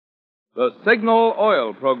The Signal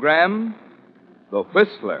Oil Program, The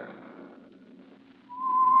Whistler.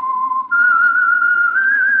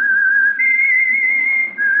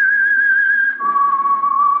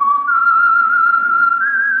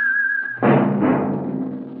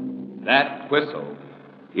 That whistle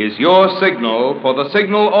is your signal for the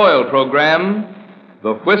Signal Oil Program,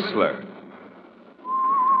 The Whistler.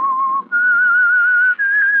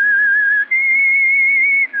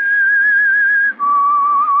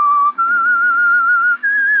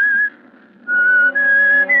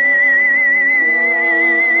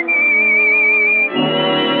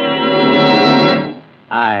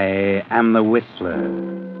 I am the Whistler,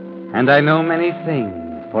 and I know many things,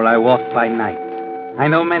 for I walk by night. I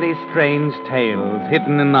know many strange tales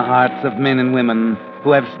hidden in the hearts of men and women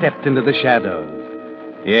who have stepped into the shadows.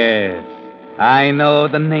 Yes, I know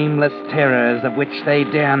the nameless terrors of which they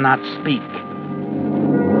dare not speak.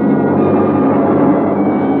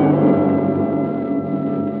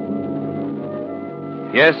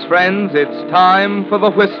 Yes, friends, it's time for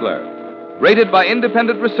The Whistler. Rated by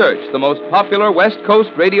independent research, the most popular West Coast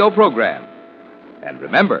radio program. And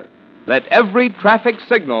remember, let every traffic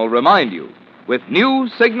signal remind you, with new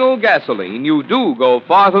Signal gasoline, you do go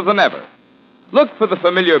farther than ever. Look for the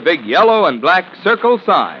familiar big yellow and black circle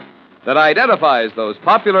sign that identifies those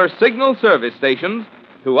popular Signal service stations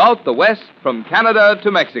throughout the West from Canada to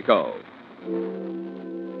Mexico.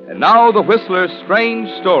 And now the Whistler's strange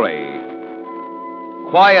story,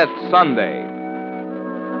 Quiet Sunday.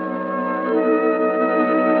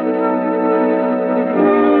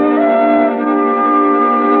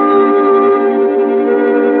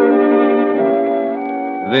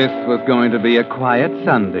 This was going to be a quiet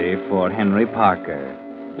Sunday for Henry Parker.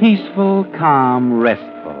 Peaceful, calm,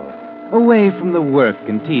 restful, away from the work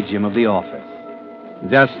and tedium of the office.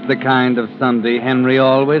 Just the kind of Sunday Henry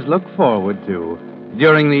always looked forward to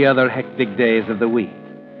during the other hectic days of the week.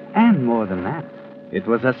 And more than that, it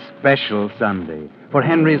was a special Sunday, for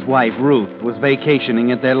Henry's wife, Ruth, was vacationing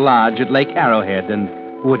at their lodge at Lake Arrowhead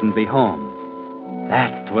and wouldn't be home.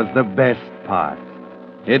 That was the best part.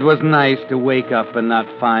 It was nice to wake up and not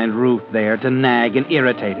find Ruth there to nag and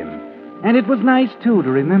irritate him. And it was nice, too,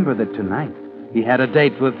 to remember that tonight he had a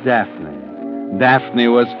date with Daphne. Daphne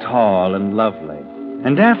was tall and lovely,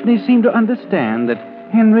 and Daphne seemed to understand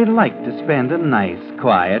that Henry liked to spend a nice,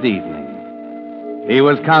 quiet evening. He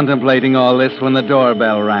was contemplating all this when the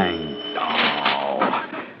doorbell rang.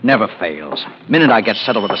 Oh, never fails. Minute I get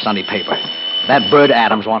settled with the Sunday paper. That bird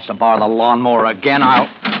Adams wants to borrow the lawnmower again, I'll...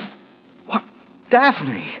 What?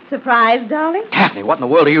 Daphne! Surprise, darling? Daphne, what in the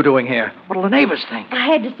world are you doing here? What'll the neighbors think? I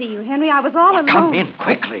had to see you, Henry. I was all alone. Come in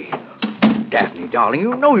quickly. Daphne, darling,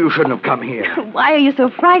 you know you shouldn't have come here. Why are you so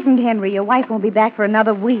frightened, Henry? Your wife won't be back for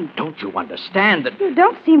another week. Don't you understand that... You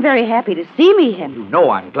don't seem very happy to see me, Henry. You know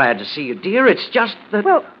I'm glad to see you, dear. It's just that...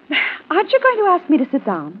 Well, aren't you going to ask me to sit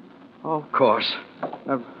down? Oh, of course.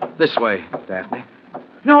 This way, Daphne.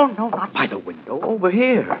 No, not by the window. Over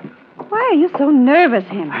here. Why are you so nervous,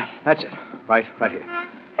 Henry? That's it. Right here.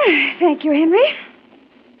 Thank you, Henry.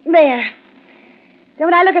 There.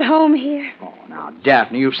 Don't I look at home here? Oh, now,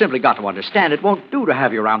 Daphne, you've simply got to understand it won't do to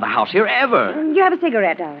have you around the house here ever. You have a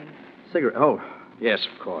cigarette, darling. Cigarette? Oh, yes,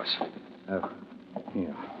 of course.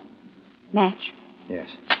 Here. Match? Yes.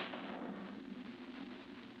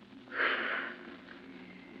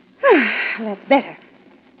 That's better.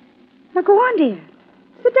 Now, go on, dear.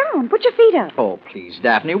 Sit down. Put your feet up. Oh, please,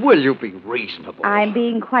 Daphne, will you be reasonable? I'm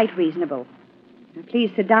being quite reasonable. Now,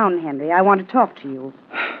 please sit down, Henry. I want to talk to you.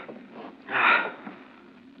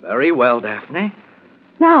 Very well, Daphne.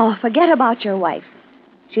 Now, forget about your wife.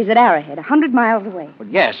 She's at Arrowhead, 100 miles away. Well,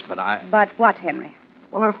 yes, but I... But what, Henry?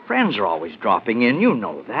 Well, her friends are always dropping in. You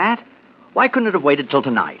know that. Why couldn't it have waited till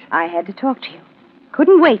tonight? I had to talk to you.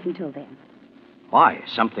 Couldn't wait until then. Why?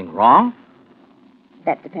 Something wrong?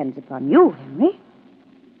 That depends upon you, Henry.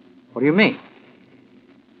 What do you mean?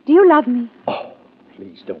 Do you love me? Oh,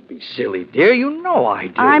 please don't be silly, dear. You know I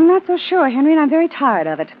do. I'm not so sure, Henry, and I'm very tired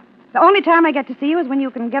of it. The only time I get to see you is when you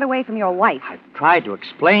can get away from your wife. I've tried to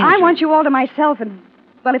explain I want you all to myself, and,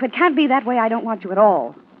 well, if it can't be that way, I don't want you at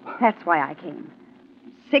all. That's why I came.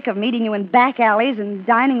 I'm sick of meeting you in back alleys and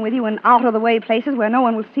dining with you in out-of-the-way places where no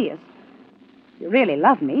one will see us. If you really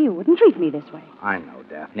love me, you wouldn't treat me this way. I know,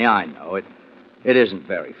 Daphne, I know. It isn't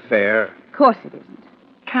very fair. Of course it isn't.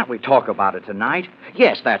 Can't we talk about it tonight?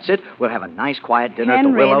 Yes, that's it. We'll have a nice, quiet dinner at the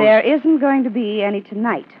Henry, Willows. there isn't going to be any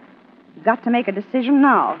tonight. You've got to make a decision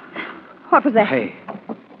now. What was that? Hey,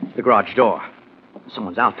 the garage door.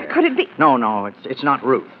 Someone's out there. Could it be? No, it's not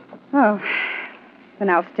Ruth. Oh, then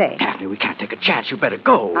I'll stay. Daphne, we can't take a chance. You better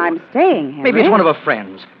go. I'm staying, Henry. Maybe it's one of her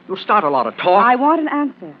friends. You'll start a lot of talk. I want an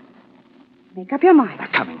answer. Make up your mind. They're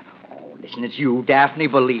coming. Oh, listen, it's you, Daphne.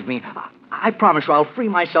 Believe me. I promise you I'll free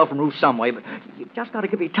myself from Ruth some way, but you just got to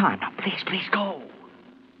give me time. Now, please, go.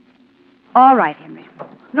 All right, Henry.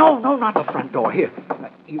 No, not the front door. Here.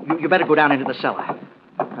 You better go down into the cellar.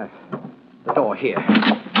 The door here.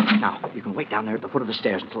 Now, you can wait down there at the foot of the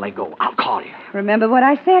stairs until they go. I'll call you. Remember what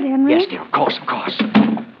I said, Henry? Yes, dear, of course.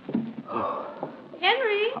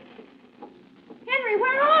 Henry? Henry,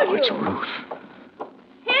 where are you? Oh, it's Ruth.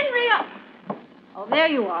 Henry! Oh, there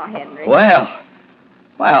you are, Henry. Well,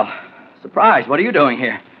 surprise. What are you doing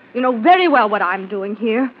here? You know very well what I'm doing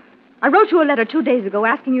here. I wrote you a letter 2 days ago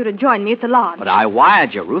asking you to join me at the lodge. But I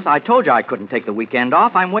wired you, Ruth. I told you I couldn't take the weekend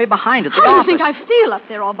off. I'm way behind at the How do you office. think I feel up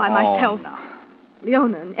there all by myself? No.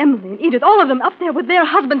 Leona and Emily and Edith, all of them up there with their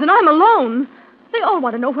husbands, and I'm alone. They all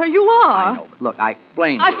want to know where you are. I know. Look, I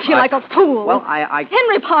explained. I feel like a fool. Well, I...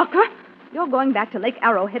 Henry Parker, you're going back to Lake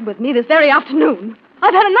Arrowhead with me this very afternoon.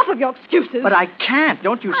 I've had enough of your excuses. But I can't.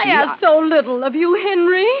 Don't you see? I ask so little of you,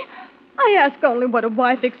 Henry. I ask only what a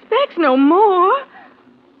wife expects, no more.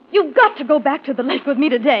 You've got to go back to the lake with me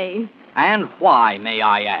today. And why, may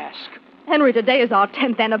I ask? Henry, today is our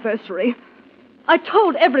 10th anniversary. I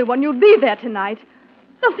told everyone you'd be there tonight.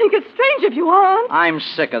 They'll think it's strange if you aren't. I'm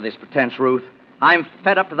sick of this pretense, Ruth. I'm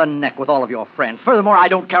fed up to the neck with all of your friends. Furthermore, I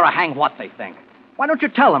don't care a hang what they think. Why don't you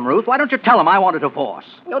tell them, Ruth? Why don't you tell them I want a divorce?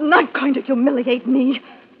 You're not going to humiliate me.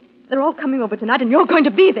 They're all coming over tonight, and you're going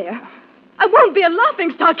to be there. I won't be a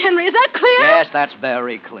laughingstock, Henry. Is that clear? Yes, that's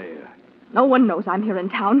very clear. No one knows I'm here in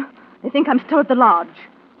town. They think I'm still at the lodge.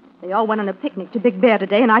 They all went on a picnic to Big Bear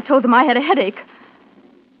today, and I told them I had a headache.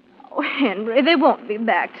 Oh, Henry, they won't be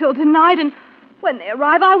back till tonight, and when they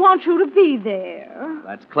arrive, I want you to be there.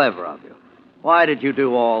 That's clever of you. Why did you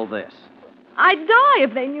do all this? I'd die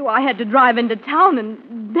if they knew I had to drive into town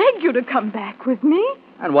and beg you to come back with me.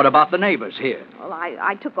 And what about the neighbors here? Well,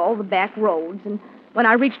 I took all the back roads, and when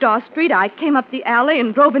I reached our street, I came up the alley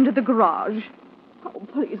and drove into the garage. Oh,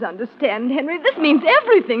 please understand, Henry. This means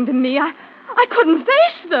everything to me. I couldn't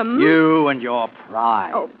face them. You and your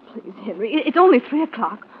pride. Oh, please, Henry. It's only 3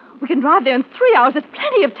 o'clock. We can drive there in 3 hours. There's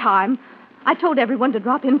plenty of time. I told everyone to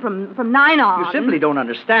drop in from 9 on. You simply don't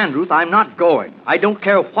understand, Ruth. I'm not going. I don't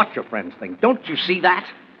care what your friends think. Don't you see that?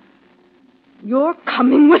 You're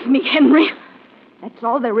coming with me, Henry. That's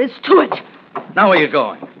all there is to it. Now where are you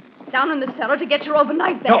going? Down in the cellar to get your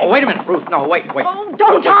overnight bag. No, wait a minute, Ruth. No, wait. Oh,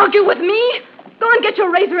 don't argue with me. Go and get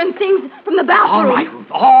your razor and things from the bathroom. All right, Ruth.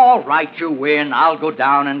 All right, you win. I'll go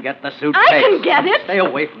down and get the suitcase. I can get it. Stay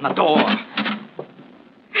away from the door.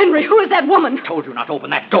 Henry, who is that woman? I told you not to open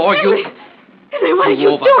that door, Henry, Henry, what are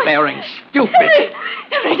you doing? overbearing stupid.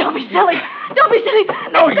 Henry, don't be silly. Don't be silly.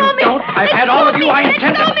 No, you don't. I've had all of you I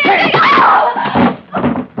intend to take.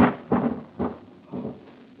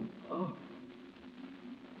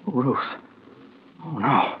 Oh, Ruth. Oh,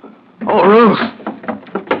 no. Oh, Ruth.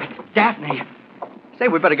 Daphne. Say,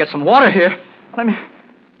 we better get some water here. Let me...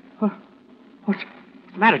 What's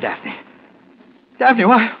the matter, Daphne? Daphne,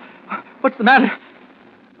 what's the matter?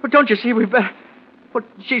 Well, don't you see we better...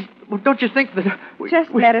 don't you think that...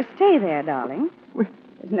 Just let her stay there, darling.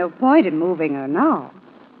 There's no point in moving her now.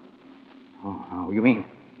 Oh, no, you mean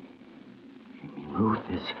Ruth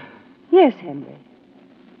is... Yes, Henry.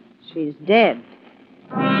 She's dead.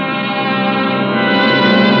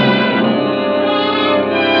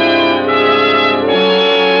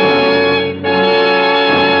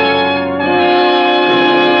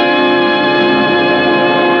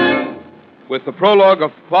 With the prologue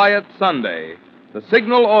of Quiet Sunday, the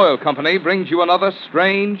Signal Oil Company brings you another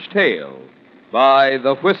strange tale by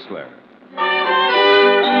The Whistler.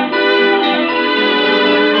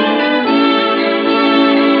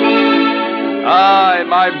 Aye,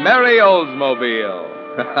 my merry Oldsmobile.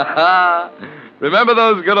 Remember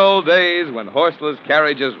those good old days when horseless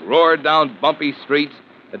carriages roared down bumpy streets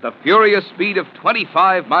at the furious speed of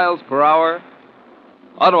 25 miles per hour?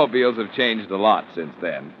 Automobiles have changed a lot since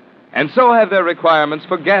then. And so have their requirements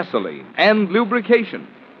for gasoline and lubrication.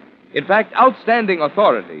 In fact, outstanding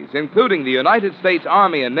authorities, including the United States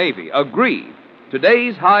Army and Navy, agree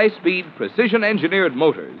today's high-speed, precision-engineered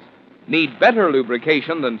motors need better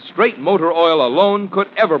lubrication than straight motor oil alone could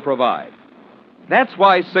ever provide. That's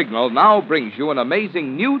why Signal now brings you an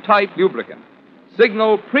amazing new type lubricant,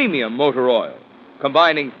 Signal Premium Motor Oil,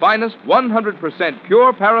 combining finest 100%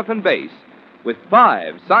 pure paraffin base with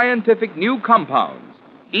 5 scientific new compounds,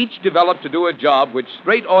 each developed to do a job which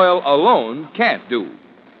straight oil alone can't do.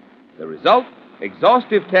 The result?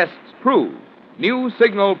 Exhaustive tests prove new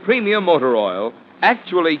Signal Premium Motor Oil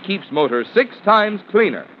actually keeps motors 6 times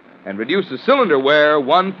cleaner and reduces cylinder wear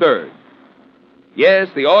 1/3. Yes,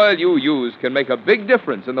 the oil you use can make a big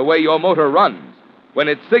difference in the way your motor runs when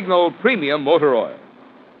it's Signal Premium Motor Oil.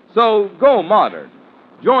 So go modern.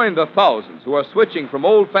 Join the thousands who are switching from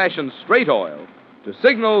old-fashioned straight oil to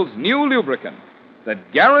Signal's new lubricant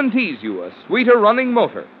that guarantees you a sweeter running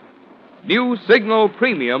motor. New Signal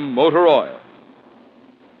Premium Motor Oil.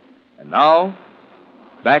 And now,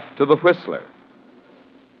 back to the Whistler.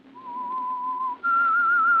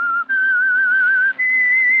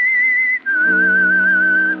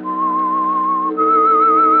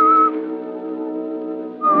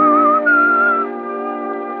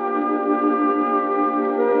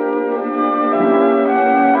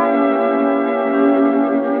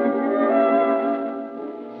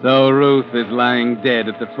 So Ruth is lying dead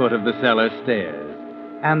at the foot of the cellar stairs.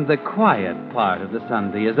 And the quiet part of the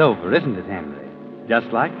Sunday is over, isn't it, Henry? Just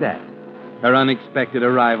like that. Her unexpected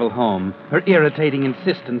arrival home, her irritating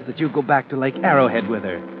insistence that you go back to Lake Arrowhead with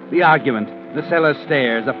her, the argument, the cellar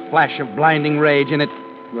stairs, a flash of blinding rage, and it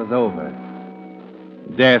was over.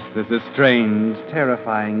 Death is a strange,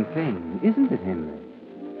 terrifying thing, isn't it, Henry?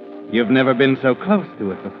 You've never been so close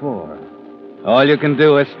to it before. All you can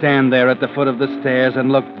do is stand there at the foot of the stairs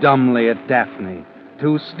and look dumbly at Daphne,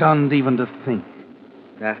 too stunned even to think.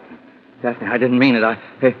 Daphne, I didn't mean it.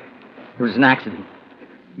 It was an accident.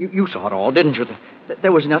 You saw it all, didn't you?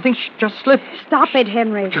 There was nothing. She just slipped. Stop it,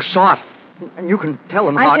 Henry. You saw it. And you can tell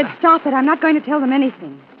them how... I said stop it. I'm not going to tell them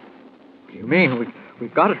anything. What do you mean?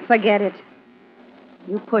 We've got it. Forget it.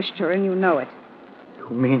 You pushed her and you know it. You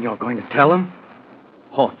mean you're going to tell them?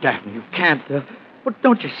 Oh, Daphne, you can't. But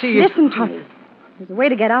don't you see... Listen to me. There's a way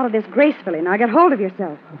to get out of this gracefully. Now get hold of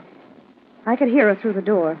yourself. I could hear her through the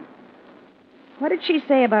door. What did she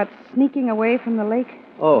say about sneaking away from the lake?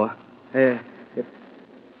 Oh, it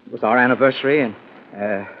was our anniversary, and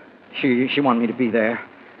she wanted me to be there.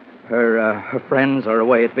 Her friends are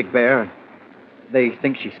away at Big Bear, and they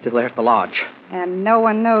think she's still there at the lodge. And no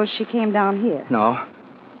one knows she came down here? No.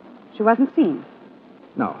 She wasn't seen?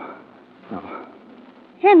 No.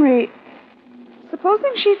 Henry,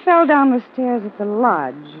 supposing she fell down the stairs at the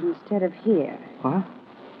lodge instead of here? What?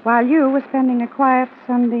 While you were spending a quiet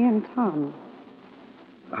Sunday in town.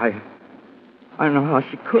 I don't know how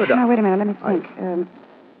she could. Now, wait a minute. Let me think.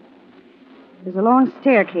 There's a long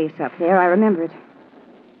staircase up there. I remember it.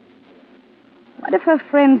 What if her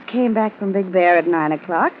friends came back from Big Bear at 9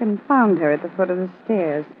 o'clock and found her at the foot of the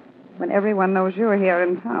stairs when everyone knows you're here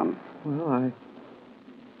in town? Well,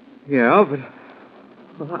 Yeah, but...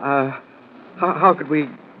 how could we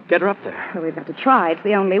get her up there? Well, we've got to try. It's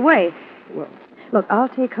the only way. Well, look, I'll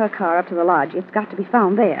take her car up to the lodge. It's got to be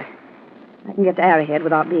found there. I can get to Arrowhead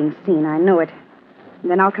without being seen. I know it. And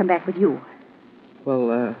then I'll come back with you.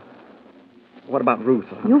 Well, what about Ruth?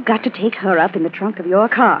 You've got to take her up in the trunk of your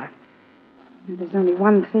car. And there's only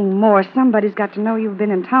one thing more. Somebody's got to know you've been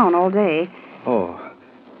in town all day. Oh.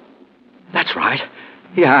 That's right.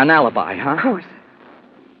 Yeah, an alibi, huh? Of course.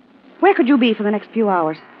 Where could you be for the next few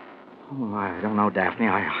hours? Oh, I don't know, Daphne.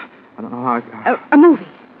 I don't know how... A movie.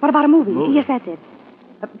 What about a movie? Movie? Yes, that's it.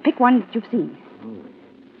 Pick one that you've seen.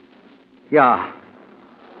 Yeah.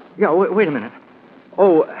 Yeah, wait a minute.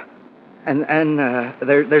 Oh, and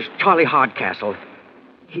there's Charlie Hardcastle.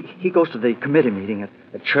 He goes to the committee meeting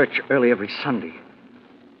at church early every Sunday.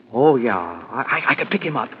 Oh, yeah. I could pick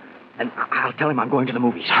him up, and I'll tell him I'm going to the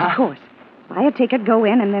movies, huh? Of course. Buy a ticket, go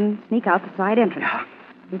in, and then sneak out the side entrance. Yeah.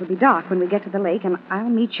 It'll be dark when we get to the lake, and I'll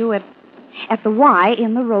meet you at the Y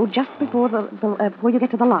in the road just before before you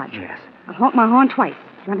get to the lodge. Yes. I'll honk my horn twice.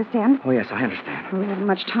 Do you understand? Oh, yes, I understand. Well, we haven't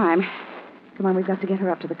much time. Come on, we've got to get her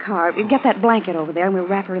up to the car. We'll get that blanket over there, and we'll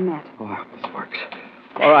wrap her in that. Oh, this works.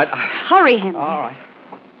 All right. Hurry, Henry. All right.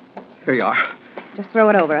 Here you are. Just throw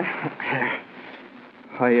it over.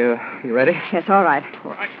 Are you ready? Yes, all right.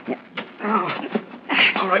 All right. Yeah.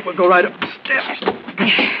 All right, we'll go right up the steps.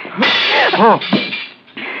 Oh,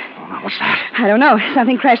 now what's that? I don't know.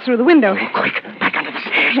 Something crashed through the window. Oh, quick, back under the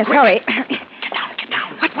stairs. Yes, quick. hurry. Get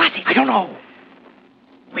down. What was it? I don't know.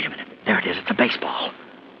 Wait a minute. There it is. It's a baseball.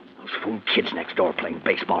 Those fool kids next door playing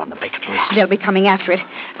baseball on the vacant lot. They'll be coming after it.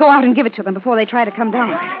 Go out and give it to them before they try to come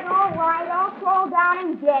down. All right. I'll crawl down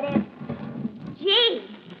and get it. Gee,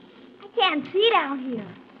 I can't see down here.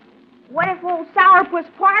 What if old Sourpuss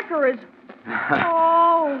Parker is...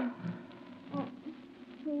 Oh.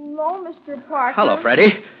 Hello, Mr. Parker. Hello,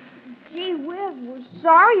 Freddie. Gee whiz, we're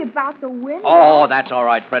sorry about the window. Oh, that's all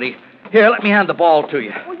right, Freddie. Here, let me hand the ball to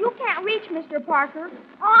you. Well, you can't reach Mr. Parker.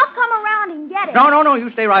 I'll come around and get it. No, you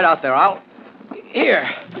stay right out there. Here.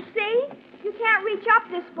 See? You can't reach up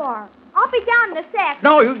this far. I'll be down in a sec.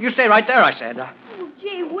 No, you stay right there, I said. Oh,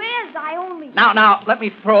 gee whiz, I only... Now, let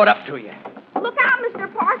me throw it up to you. Look out, Mr.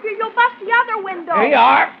 Parker. You'll bust the other window. Here you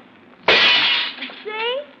are.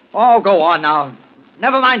 See? Oh, go on now.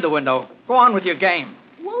 Never mind the window. Go on with your game.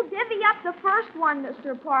 We'll divvy up the first one,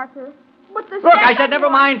 Mr. Parker. But the Look, I second said never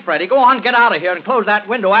one... mind, Freddie. Go on, get out of here and close that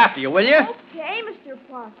window after you, will you? Okay, Mr.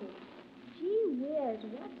 Parker. Gee whiz,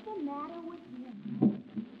 what's the matter with him?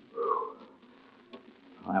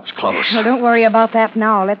 Well, that was close. Well, don't worry about that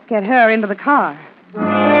now. Let's get her into the car.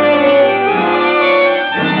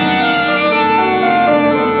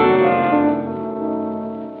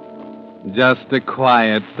 Just a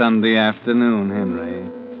quiet Sunday afternoon, Henry.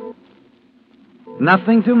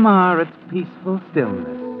 Nothing to mar its peaceful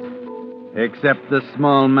stillness, except the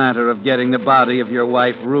small matter of getting the body of your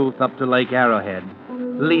wife, Ruth, up to Lake Arrowhead,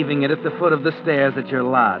 leaving it at the foot of the stairs at your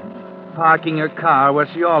lodge, parking her car where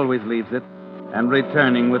she always leaves it, and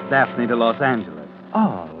returning with Daphne to Los Angeles.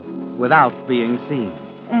 All without being seen.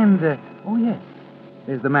 And, oh yes,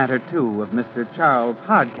 there's the matter, too, of Mr. Charles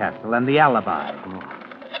Hardcastle and the alibi.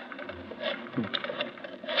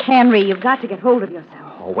 Henry, you've got to get hold of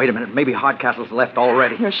yourself. Oh, wait a minute. Maybe Hardcastle's left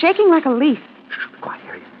already. You're shaking like a leaf. Shh, be quiet,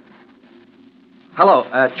 here. Hello,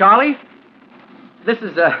 Charlie? This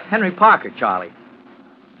is Henry Parker, Charlie.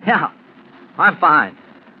 Yeah, I'm fine.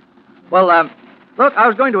 Well, look, I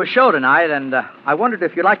was going to a show tonight, and I wondered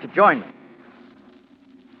if you'd like to join me.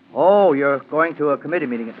 Oh, you're going to a committee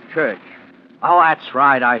meeting at the church. Oh, that's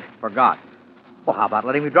right. I forgot. Well, how about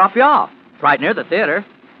letting me drop you off? It's right near the theater.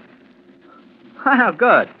 Oh,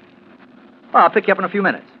 good. Well, I'll pick you up in a few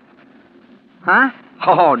minutes. Huh?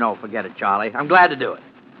 Oh, no, forget it, Charlie. I'm glad to do it.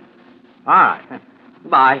 All right.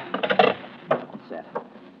 Bye. That's it.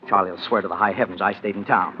 Charlie will swear to the high heavens I stayed in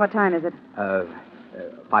town. What time is it?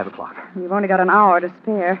 5 o'clock. You've only got an hour to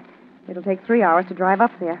spare. It'll take 3 hours to drive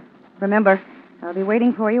up there. Remember, I'll be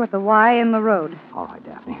waiting for you at the Y in the road. All right,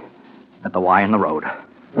 Daphne. At the Y in the road.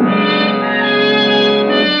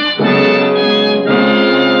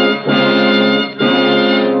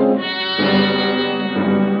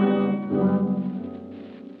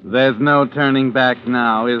 There's no turning back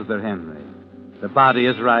now, is there, Henry? The body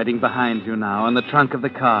is riding behind you now in the trunk of the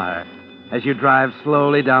car as you drive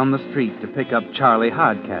slowly down the street to pick up Charlie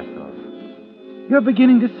Hardcastle. You're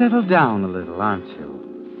beginning to settle down a little, aren't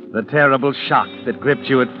you? The terrible shock that gripped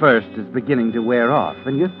you at first is beginning to wear off,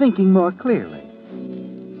 and you're thinking more clearly.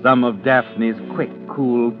 Some of Daphne's quick,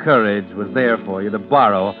 cool courage was there for you to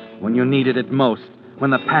borrow when you needed it most,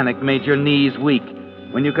 when the panic made your knees weak,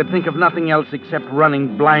 when you could think of nothing else except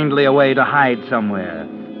running blindly away to hide somewhere.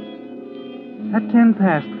 At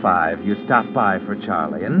 5:10, you stop by for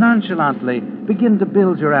Charlie and nonchalantly begin to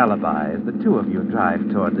build your alibi as the two of you drive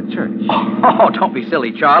toward the church. Oh, don't be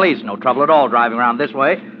silly, Charlie. It's no trouble at all driving around this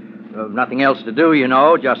way. Nothing else to do, you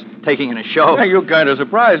know, just taking in a show. Yeah, you kind of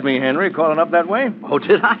surprised me, Henry, calling up that way. Oh,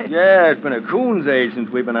 did I? Yeah, it's been a coon's age since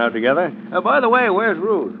we've been out together. By the way, where's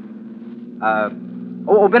Ruth?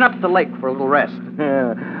 Been up to the lake for a little rest.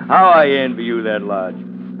 How I envy you that lodge.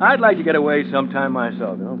 I'd like to get away sometime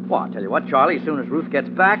myself, you know. Well, I'll tell you what, Charlie, as soon as Ruth gets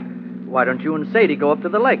back, why don't you and Sadie go up to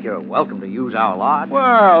the lake? You're welcome to use our lodge.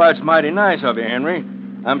 Well, that's mighty nice of you, Henry.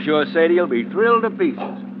 I'm sure Sadie will be thrilled to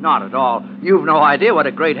pieces. Not at all. You've no idea what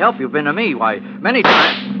a great help you've been to me. Why, many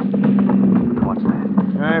times... What's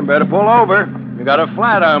that? I better pull over. You got a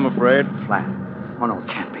flat, I'm afraid. Flat? Oh, no, it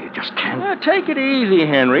can't be. It just can't. Take it easy,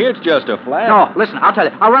 Henry. It's just a flat. No, listen, I'll tell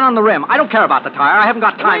you. I'll run on the rim. I don't care about the tire. I haven't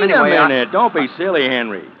got time Wait anyway. a minute. Don't be silly,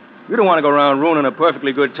 Henry. You don't want to go around ruining a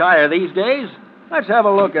perfectly good tire these days. Let's have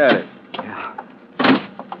a look at it. Yeah.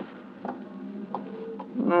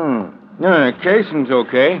 Casing's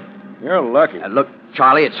okay. You're lucky. Look,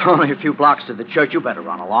 Charlie, it's only a few blocks to the church. You better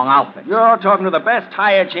run along. I'll fix it. You're talking to the best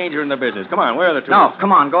tire changer in the business. Come on, where are the tools? No,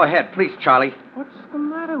 come on. Go ahead. Please, Charlie. What's the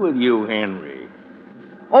matter with you, Henry?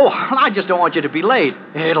 Oh, I just don't want you to be late.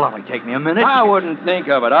 It'll only take me a minute. I wouldn't think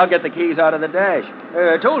of it. I'll get the keys out of the dash.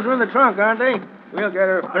 Tools are in the trunk, aren't they? We'll get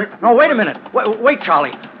her... No, wait a minute. Wait,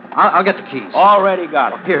 Charlie. I'll get the keys. Already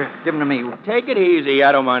got it. Here, give them to me. Take it easy.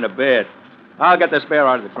 I don't mind a bit. I'll get the spare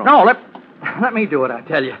out of the trunk. No, let me do it, I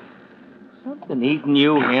tell you. Something eating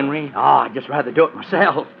you, Henry? Oh, I'd just rather do it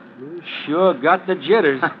myself. You sure got the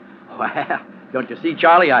jitters. Well, don't you see,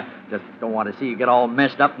 Charlie? I just don't want to see you get all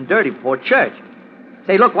messed up and dirty before church.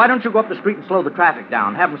 Say, look, why don't you go up the street and slow the traffic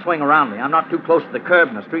down? Have them swing around me. I'm not too close to the curb,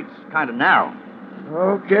 and the street's kind of narrow.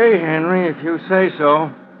 Okay, Henry, if you say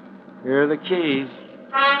so. Here are the keys.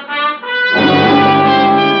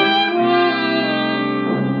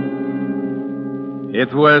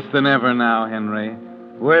 It's worse than ever now, Henry.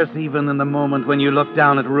 Worse even than the moment when you looked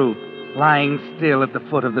down at Ruth, lying still at the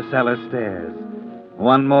foot of the cellar stairs.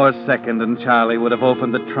 One more second and Charlie would have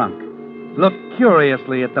opened the trunk, look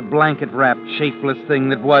curiously at the blanket-wrapped, shapeless thing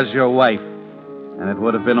that was your wife, and it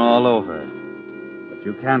would have been all over. But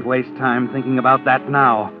you can't waste time thinking about that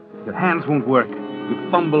now. Your hands won't work. You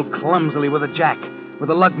fumble clumsily with a jack, with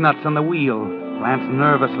the lug nuts on the wheel, glance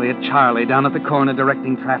nervously at Charlie down at the corner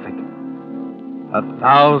directing traffic.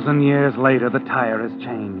 1,000 years later, the tire has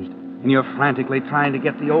changed, and you're frantically trying to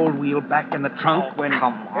get the old wheel back in the trunk when...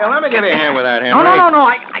 Come on. Here, let me give you a hand with that, Henry.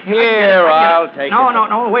 No. Here, I'll take it.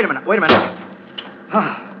 No. Wait a minute.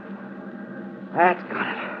 That's got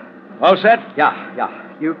it. All set?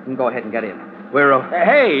 Yeah. You can go ahead and get in. We're,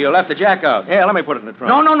 Hey, you left the jack out. Here, let me put it in the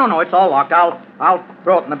trunk. No. It's all locked. I'll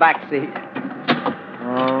throw it in the back seat.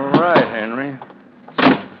 All right, Henry.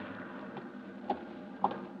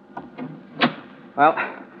 Well,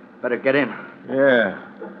 better get in. Yeah.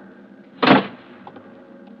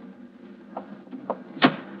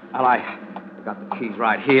 Well, I got the keys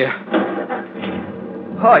right here.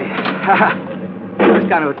 Hoy. It was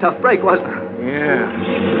kind of a tough break, wasn't it? Yeah.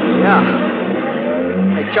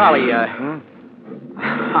 Hey, Charlie, I'm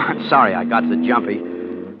sorry I got so jumpy.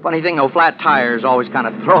 Funny thing, though, flat tires always kind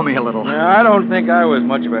of throw me a little. Yeah, I don't think I was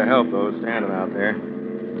much of a help, though, standing out there.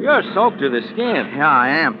 You're soaked to the skin. Yeah, I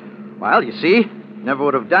am. Well, you see, never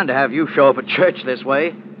would have done to have you show up at church this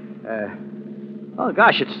way. Oh,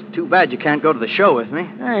 gosh, it's too bad you can't go to the show with me.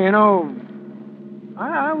 Hey, you know,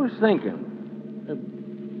 I was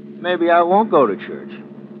thinking, maybe I won't go to church.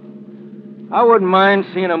 I wouldn't mind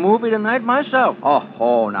seeing a movie tonight myself.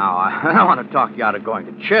 Oh, now, I don't want to talk you out of going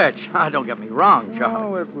to church. Don't get me wrong, Charlie.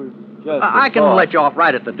 Oh, it was just I can let you off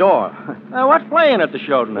right at the door. What's playing at the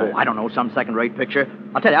show tonight? Oh, I don't know, some second-rate picture.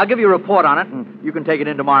 I'll tell you, I'll give you a report on it, and you can take it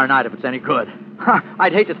in tomorrow night if it's any good.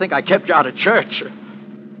 I'd hate to think I kept you out of church.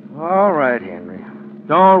 All right, Henry.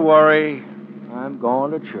 Don't worry. I'm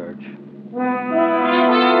going to church.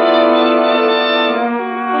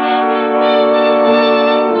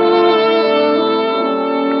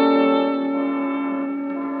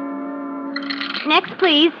 Next,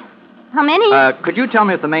 please. How many? Could you tell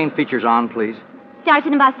me if the main feature's on, please? Starts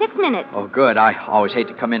in about 6 minutes. Oh, good. I always hate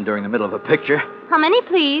to come in during the middle of a picture. How many,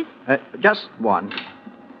 please? Just one.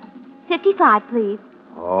 55, please.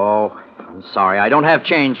 Oh, I'm sorry. I don't have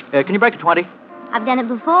change. Can you break a 20? I've done it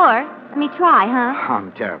before. Let me try, huh?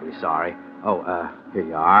 I'm terribly sorry. Oh, here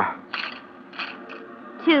you are.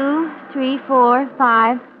 2, 3, 4,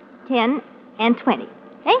 5, 10, and 20.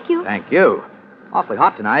 Thank you. Thank you. Awfully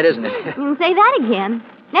hot tonight, isn't it? You can say that again.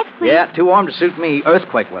 Next, please. Yeah, too warm to suit me.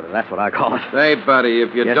 Earthquake weather, that's what I call it. Say, buddy,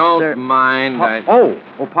 if you Yes, don't sir. mind, Oh,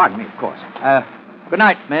 pardon me, of course. Good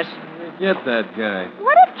night, miss. Get that guy.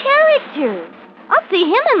 What a character. I'll see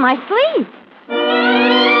him in my sleep.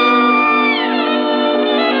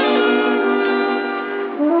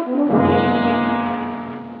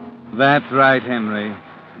 That's right, Henry.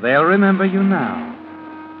 They'll remember you now.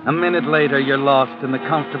 A minute later, you're lost in the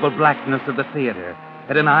comfortable blackness of the theater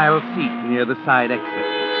at an aisle seat near the side exit.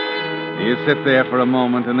 You sit there for a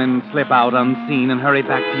moment and then slip out unseen and hurry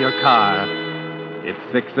back to your car. It's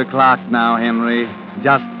 6 o'clock now, Henry.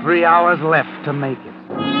 Just 3 hours left to make it.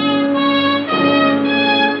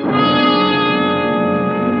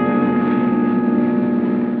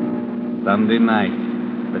 Sunday night.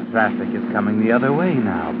 The traffic is coming the other way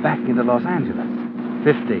now, back into Los Angeles.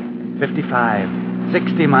 50, 55,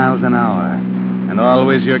 60 miles an hour. And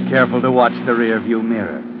always you're careful to watch the rearview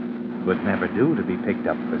mirror. Would never do to be picked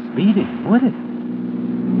up for speeding, would it?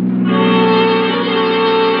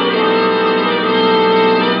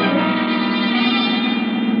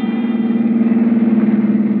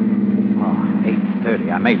 Oh,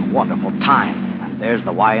 8:30. I made wonderful time. And there's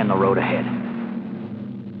the Y in the road ahead.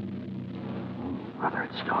 Mother,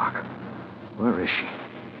 it's dark. Where is she?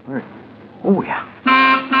 Where? Oh, yeah.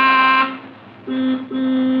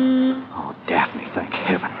 Oh, Daphne, thank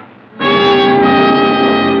heaven.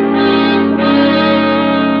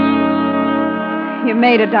 You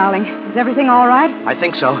made it, darling. Is everything all right? I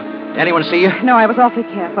think so. Anyone see you? No, I was awfully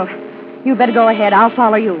careful. You better go ahead. I'll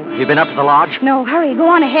follow you. You been up to the lodge? No, hurry. Go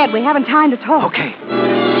on ahead. We haven't time to talk. Okay.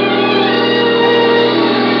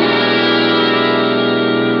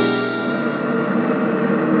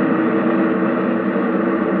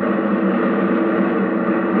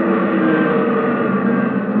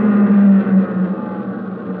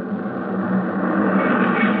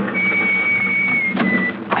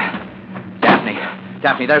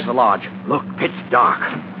 Daphne, there's the lodge. Look, pitch dark.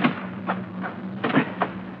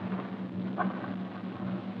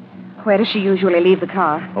 Where does she usually leave the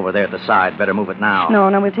car? Over there at the side. Better move it now. No,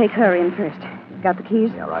 we'll take her in first. Got the keys?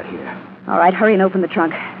 Yeah, right here. All right, hurry and open the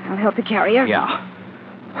trunk. I'll help you carry her. Yeah.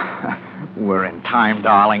 We're in time,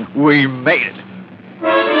 darling. We made it.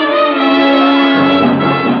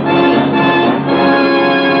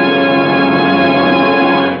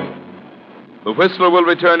 The Whistler will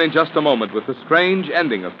return in just a moment with the strange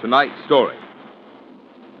ending of tonight's story.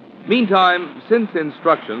 Meantime, since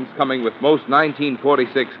instructions coming with most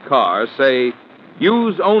 1946 cars say,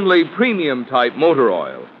 use only premium-type motor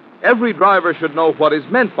oil, every driver should know what is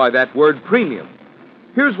meant by that word premium.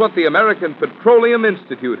 Here's what the American Petroleum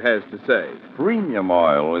Institute has to say. Premium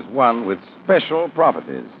oil is one with special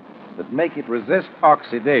properties that make it resist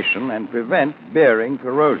oxidation and prevent bearing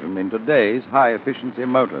corrosion in today's high-efficiency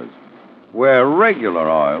motors, where regular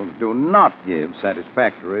oils do not give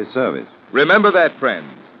satisfactory service. Remember that,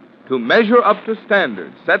 friends. To measure up to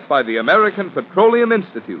standards set by the American Petroleum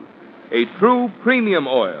Institute, a true premium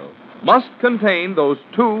oil must contain those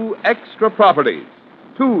two extra properties.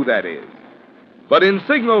 Two, that is. But in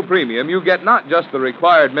Signal Premium, you get not just the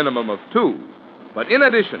required minimum of two, but in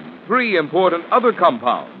addition, 3 important other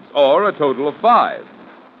compounds, or a total of 5.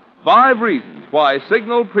 5 reasons why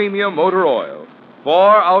Signal Premium Motor Oil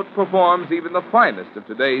far outperforms even the finest of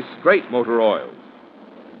today's straight motor oils.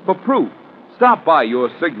 For proof, stop by your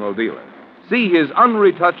Signal dealer. See his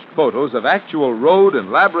unretouched photos of actual road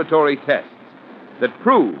and laboratory tests that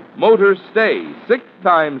prove motors stay 6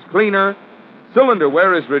 times cleaner, cylinder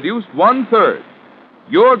wear is reduced 1/3.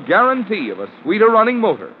 Your guarantee of a sweeter running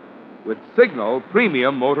motor with Signal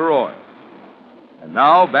Premium Motor Oil. And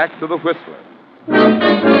now back to the Whistler.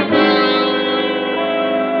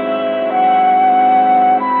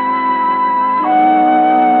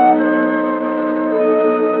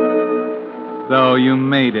 So you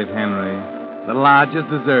made it, Henry. The lodge is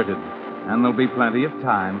deserted, and there'll be plenty of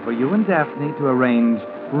time for you and Daphne to arrange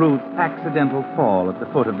Ruth's accidental fall at the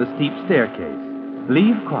foot of the steep staircase.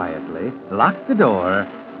 Leave quietly, lock the door,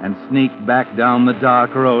 and sneak back down the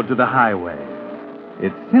dark road to the highway.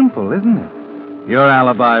 It's simple, isn't it? Your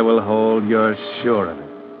alibi will hold, you're sure of it.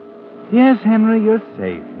 Yes, Henry, you're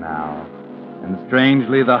safe now. And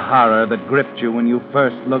strangely, the horror that gripped you when you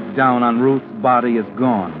first looked down on Ruth's body is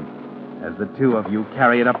gone, as the two of you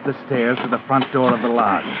carry it up the stairs to the front door of the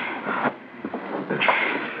lodge.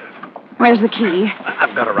 Where's the key?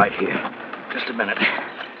 I've got it right here. Just a minute.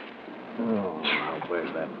 Oh, now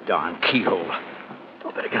where's that darn keyhole?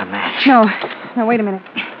 Oh, better get a match. No, wait a minute.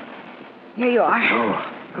 Here you are.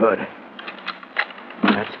 Oh, good.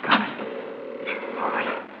 That's got it. All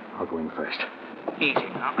right, I'll go in first. Easy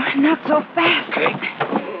now. Not so fast. Okay.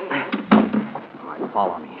 All right,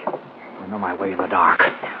 follow me. I know my way in the dark.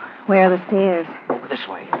 Where are the stairs? This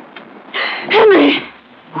way. Henry!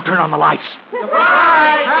 Who turned on the lights?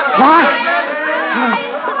 Surprise! What?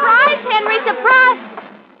 Surprise, Henry, surprise!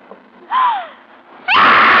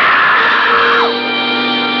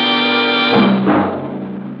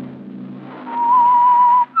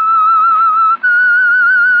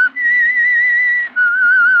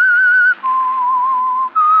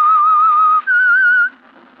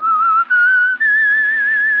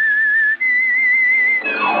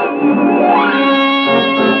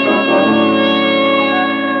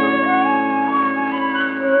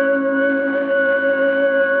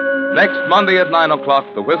 Next Monday at 9 o'clock,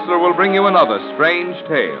 The Whistler will bring you another strange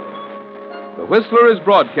tale. The Whistler is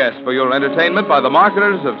broadcast for your entertainment by the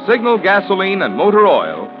marketers of Signal gasoline and motor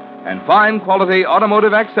oil and fine quality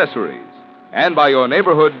automotive accessories, and by your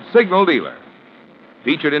neighborhood Signal dealer.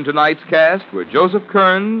 Featured in tonight's cast were Joseph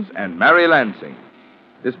Kearns and Mary Lansing.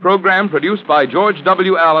 This program, produced by George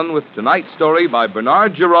W. Allen, with tonight's story by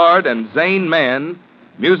Bernard Gerard and Zane Mann,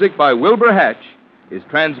 music by Wilbur Hatch, is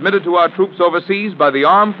transmitted to our troops overseas by the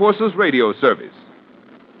Armed Forces Radio Service.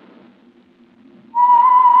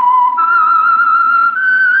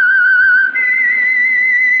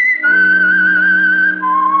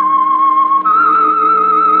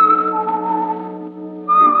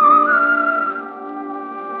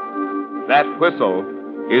 That whistle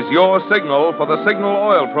is your signal for the Signal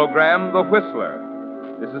Oil program, The Whistler.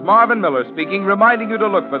 This is Marvin Miller speaking, reminding you to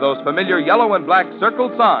look for those familiar yellow and black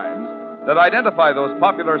circled signs that identify those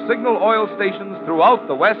popular Signal Oil stations throughout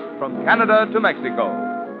the West from Canada to Mexico.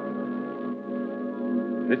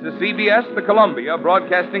 This is CBS, the Columbia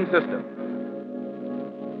Broadcasting System.